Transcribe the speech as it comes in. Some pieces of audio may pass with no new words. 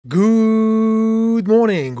Good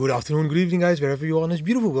morning, good afternoon, good evening, guys, wherever you are in this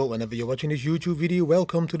beautiful world, whenever you're watching this YouTube video.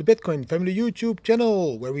 Welcome to the Bitcoin Family YouTube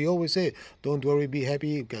channel, where we always say, don't worry, be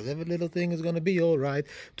happy, because every little thing is gonna be alright.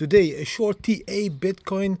 Today, a short TA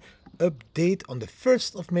Bitcoin update on the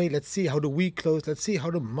 1st of May. Let's see how the week closed. Let's see how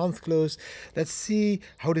the month closed. Let's see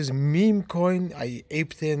how this meme coin I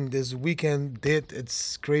aped in this weekend did.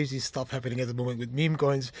 It's crazy stuff happening at the moment with meme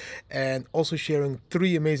coins, and also sharing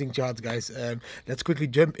 3 amazing charts, guys. Let's quickly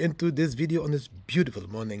jump into this video on this beautiful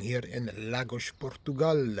morning here in Lagos,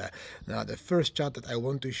 Portugal. Now, the first chart that I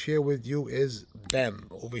want to share with you is BAM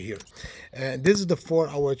over here. This is the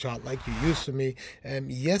 4-hour chart like you used to me.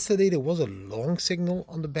 Yesterday there was a long signal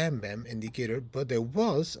on the BAM indicator, but there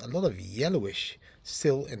was a lot of yellowish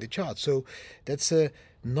still in the chart, so that's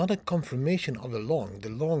not a confirmation of a long. The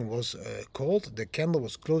long was called, the candle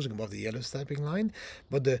was closing above the yellow stepping line,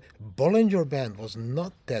 but the Bollinger Band was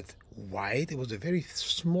not that wide. It was a very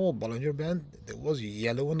small Bollinger Band. There was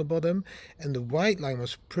yellow on the bottom, and the white line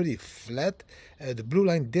was pretty flat. The blue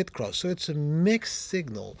line did cross, so it's a mixed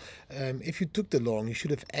signal. If you took the long, you should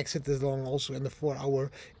have exited the long also in the 4-hour.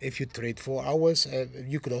 If you trade 4 hours,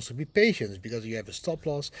 you could also be patient because you have a stop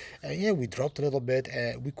loss. Yeah, we dropped a little bit.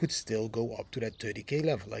 We could still go up to that 30k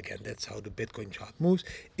level. Again, that's how the Bitcoin chart moves.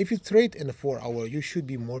 If you trade in the 4-hour, you should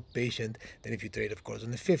be more patient than if you trade, of course, in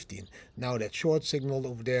the 15. Now that short signal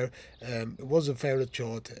over there, it was a fair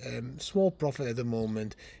short, small profit at the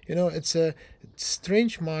moment. You know, it's a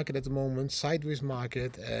strange market at the moment, sideways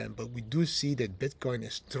market, but we do see that Bitcoin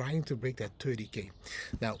is trying to break that 30k.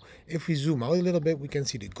 Now, if we zoom out a little bit, we can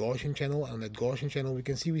see the Gaussian channel. On that Gaussian channel, we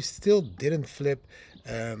can see we still didn't flip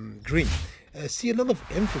green. See a lot of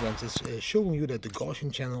influencers showing you that the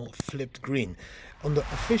Gaussian channel flipped green. On the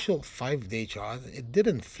official 5-day chart, it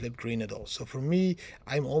didn't flip green at all. So for me,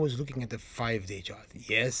 I'm always looking at the 5-day chart.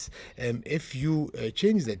 Yes, if you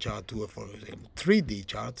change that chart to a, for example, 3-day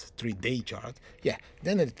chart, yeah,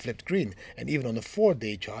 then it flipped green. And even on the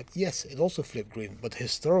 4-day chart, yes, it also flipped green. But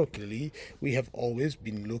historically, we have always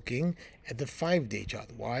been looking at the 5-day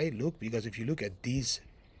chart. Why? Look, because if you look at these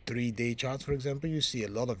 3-day charts, for example, you see a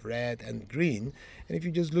lot of red and green, and if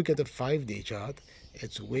you just look at the 5-day chart,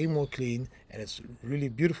 it's way more clean and it's really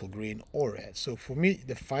beautiful green or red. So for me,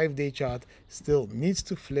 the 5-day chart still needs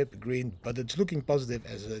to flip green, but it's looking positive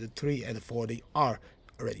as the 3 and the 4-day are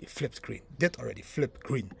already flipped green, did already flip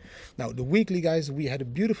green. Now the weekly, guys, we had a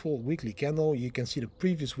beautiful weekly candle. You can see the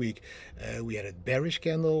previous week we had a bearish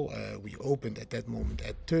candle. We opened at that moment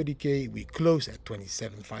at 30k, we closed at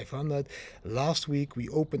 27,500. Last week we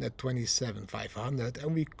opened at 27,500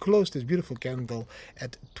 and we closed this beautiful candle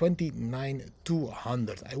at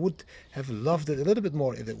 29,200. I would have loved it a little bit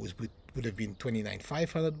more if it would have been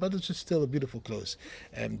 29,500, but it's just still a beautiful close.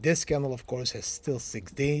 This candle, of course, has still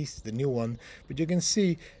 6 days, the new one, but you can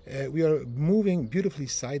see we are moving beautifully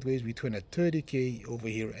sideways between a 30k over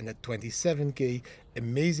here and a 27k.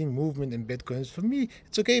 Amazing movement in Bitcoins. For me,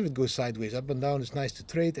 it's okay if it goes sideways, up and down. It's nice to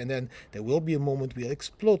trade, and then there will be a moment we'll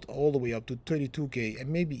explode all the way up to 32k and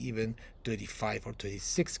maybe even 35 or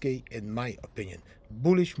 36k, in my opinion.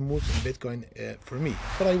 Bullish moves in Bitcoin for me,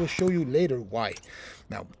 but I will show you later why.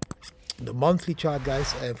 Now, the monthly chart,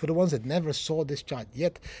 guys, for the ones that never saw this chart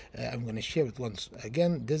yet, I'm going to share it once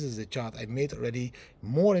again. This is the chart I made already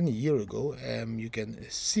more than a year ago. You can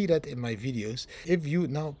see that in my videos. If you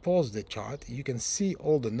now pause the chart, you can see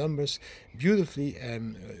all the numbers beautifully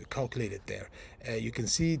calculated there. You can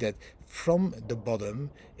see that from the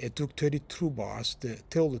bottom it took 32 bars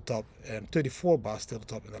till the top, 34 bars till the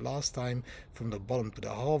top in the last time. From the bottom to the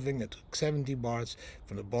halving it took 70 bars.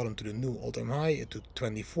 From the bottom to the new all-time high it took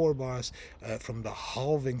 24 bars. From the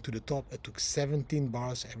halving to the top it took 17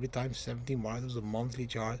 bars. Every time 17 bars. It was a monthly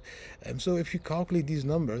chart. So if you calculate these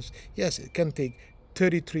numbers, yes, it can take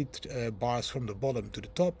 33 bars from the bottom to the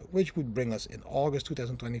top, which would bring us in August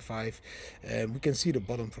 2025. We can see the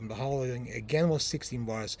bottom from the halving again was 16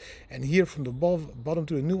 bars, and here from the bottom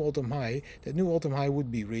to the new all-time high, that new all-time high would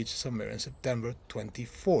be reached somewhere in September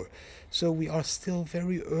 24. So we are still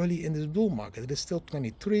very early in this bull market. It is still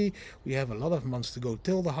 23. We have a lot of months to go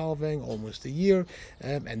till the halving, almost a year,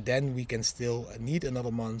 and then we can still need another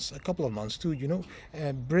month, a couple of months to, you know,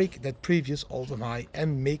 break that previous all-time high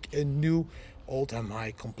and make a new all-time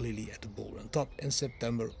high completely at the bull run top in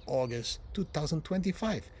September, August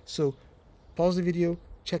 2025. So pause the video,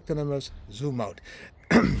 check the numbers, zoom out.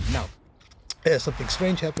 Now, something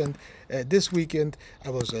strange happened this weekend.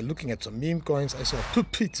 I was looking at some meme coins. I saw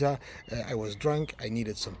pizza. I was drunk. I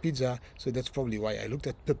needed some pizza, so that's probably why I looked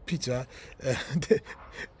at pizza.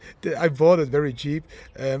 I bought it very cheap.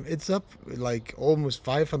 It's up like almost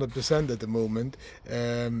 500% at the moment.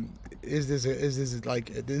 is this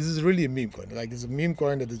like, this is really a meme coin? Like, it's a meme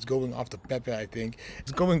coin that is going after Pepe. I think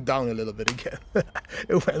it's going down a little bit again.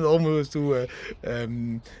 It went almost to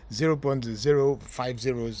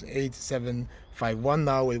 0.05087551.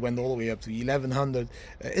 Now it went all the way up to 1100.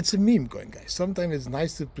 It's a meme coin, guys. Sometimes it's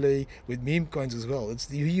nice to play with meme coins as well. It's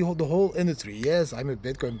the whole industry. Yes, I'm a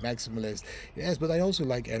Bitcoin maximalist. Yes, but I also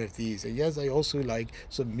like NFTs, and yes, I also like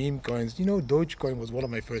some meme coins. You know, Dogecoin was one of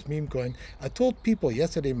my first meme coin. I told people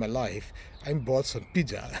yesterday in my life I bought some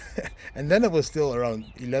pizza, and then it was still around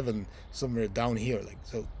 11, somewhere down here, like,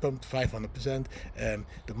 so pumped 500%.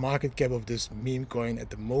 The market cap of this meme coin at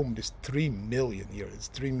the moment is 3 million here. It's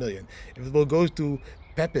 3 million. If it will go to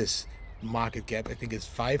Pepe's market cap, I think it's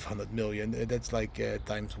 500 million. That's like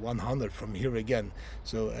times 100 from here again.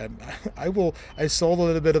 So I sold a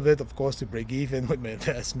little bit of it, of course, to break even with my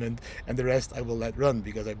investment, and the rest I will let run,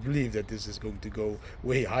 because I believe that this is going to go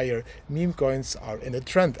way higher. Meme coins are in a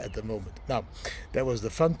trend at the moment. Now, that was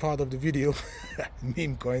the fun part of the video.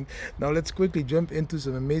 Meme coin. Now let's quickly jump into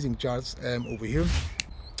some amazing charts over here.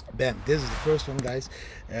 Bam, this is the first one, guys.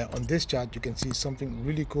 On this chart you can see something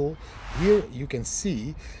really cool. Here you can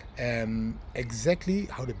see exactly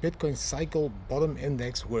how the Bitcoin cycle bottom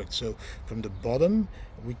index works. So from the bottom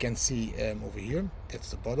we can see over here, that's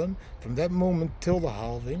the bottom, from that moment till the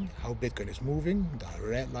halving, how Bitcoin is moving. The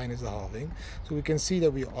red line is the halving. So we can see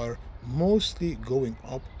that we are mostly going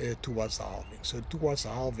up towards the halving. So towards the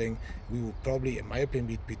halving we will probably, in my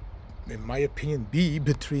opinion, be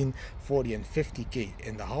between 40 and 50k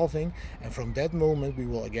in the halving, and from that moment we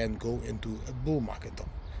will again go into a bull market top.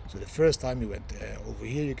 So the first time we went over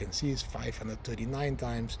here, you can see, is 539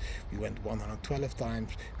 times. We went 112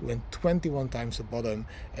 times. We went 21 times the bottom.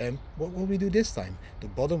 What will we do this time? The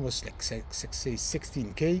bottom was like, say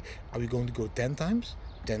 16k. Are we going to go 10 times?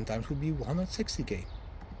 10 times would be 160k.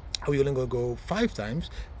 Are we only going to go 5 times?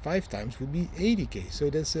 5 times would be 80k. So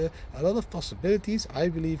there's a lot of possibilities. I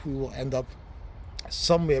believe we will end up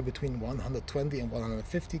somewhere between 120 and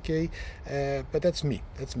 150k. But that's me.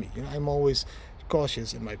 You know, I'm always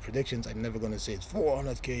cautious in my predictions. I'm never going to say it's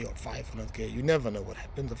 400k or 500k. You never know what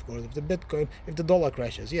happens, of course. If the dollar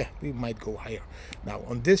crashes, yeah, we might go higher. Now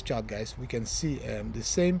on this chart, guys, we can see the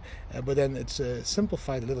same, but then it's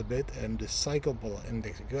simplified a little bit, and the cycle dollar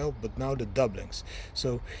index as well, but now the doublings.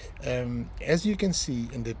 So as you can see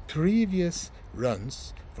in the previous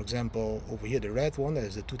runs, for example, over here, the red one, that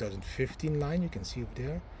is the 2015 line, you can see over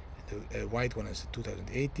there. The white one is the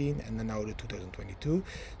 2018, and then now the 2022.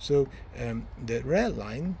 So the red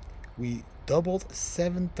line, we doubled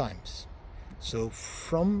 7 times. So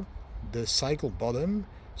from the cycle bottom,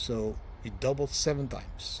 so we doubled 7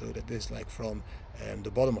 times. So that is like from the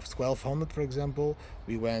bottom of 1200, for example,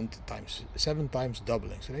 we went times 7 times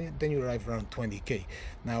doubling. So then you arrive around 20k.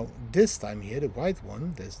 Now this time here, the white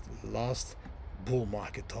one, that's the last bull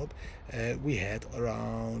market top, we had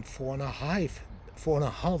around 4.5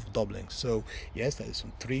 doublings. So yes, that is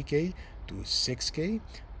from 3k to 6k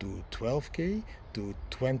to 12k to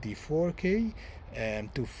 24k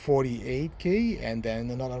and to 48k, and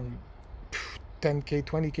then another 10k,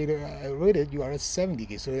 20k. I read it, you are at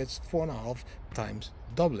 70k. So that's 4.5 times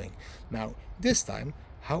doubling. Now this time,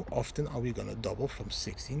 how often are we gonna double from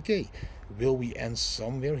 16k? Will we end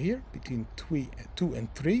somewhere here between 2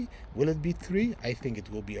 and 3? Will it be 3? I think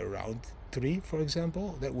it will be around 3, for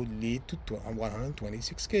example. That would lead to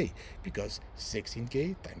 126k, because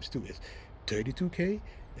 16k times 2 is 32k,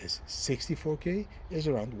 is 64k, is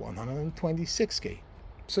around 126k.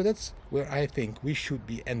 So that's where I think we should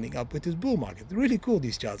be ending up with this bull market. Really cool,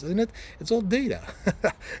 these charts, isn't it? It's all data.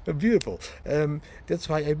 Beautiful. That's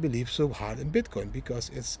why I believe so hard in Bitcoin, because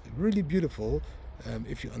it's really beautiful.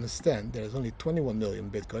 If you understand, there's only 21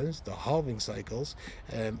 million Bitcoins, the halving cycles,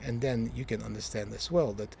 and then you can understand as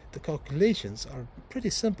well that the calculations are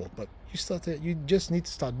pretty simple, but you just need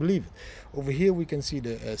to start believing. Over here we can see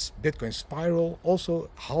the Bitcoin spiral, also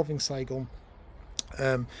halving cycle.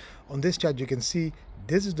 On this chart you can see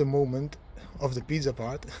this is the moment of the pizza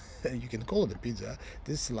part. You can call it a pizza.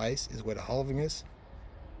 This slice is where the halving is.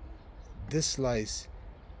 This slice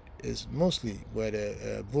is mostly where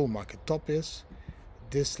the bull market top is.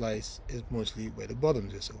 This slice is mostly where the bottom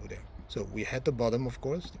is over there. So we had the bottom, of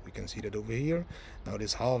course, we can see that over here. Now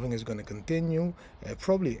this halving is going to continue,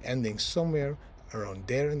 probably ending somewhere around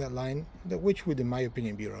there in that line, which would in my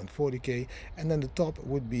opinion be around 40k, and then the top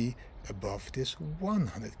would be above this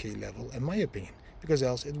 100k level, in my opinion. because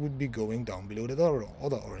else it would be going down below that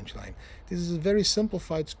other orange line. This is a very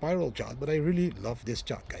simplified spiral chart, but I really love this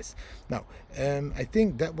chart, guys. Now, I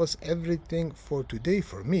think that was everything for today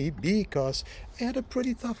for me, because I had a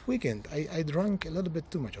pretty tough weekend. I drank a little bit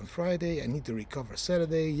too much on Friday. I need to recover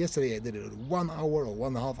Saturday. Yesterday I did it 1 hour or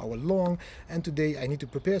 1.5 hour long, and today I need to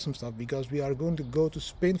prepare some stuff because we are going to go to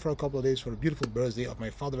Spain for a couple of days for a beautiful birthday of my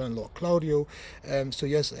father-in-law Claudio. So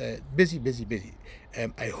yes, busy.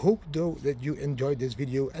 I hope though that you enjoyed this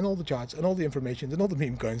video and all the charts and all the information and all the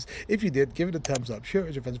meme coins. If you did, give it a thumbs up, share it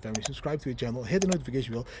with your friends and family, subscribe to the channel, hit the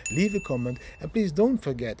notification bell, leave a comment, and please don't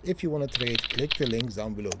forget, if you want to trade, click the links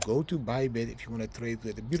down below. Go to Bybit if you want to trade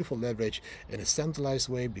with a beautiful leverage in a centralized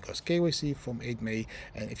way, because KYC from 8 May,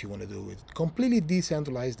 and if you want to do it completely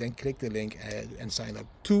decentralized, then click the link and sign up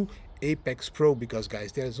to Apex Pro, because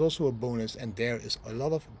guys, there is also a bonus and there is a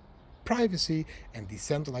lot of privacy and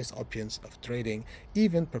decentralized options of trading,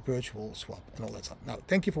 even perpetual swap and all that stuff. Now,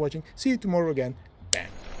 thank you for watching. See you tomorrow again.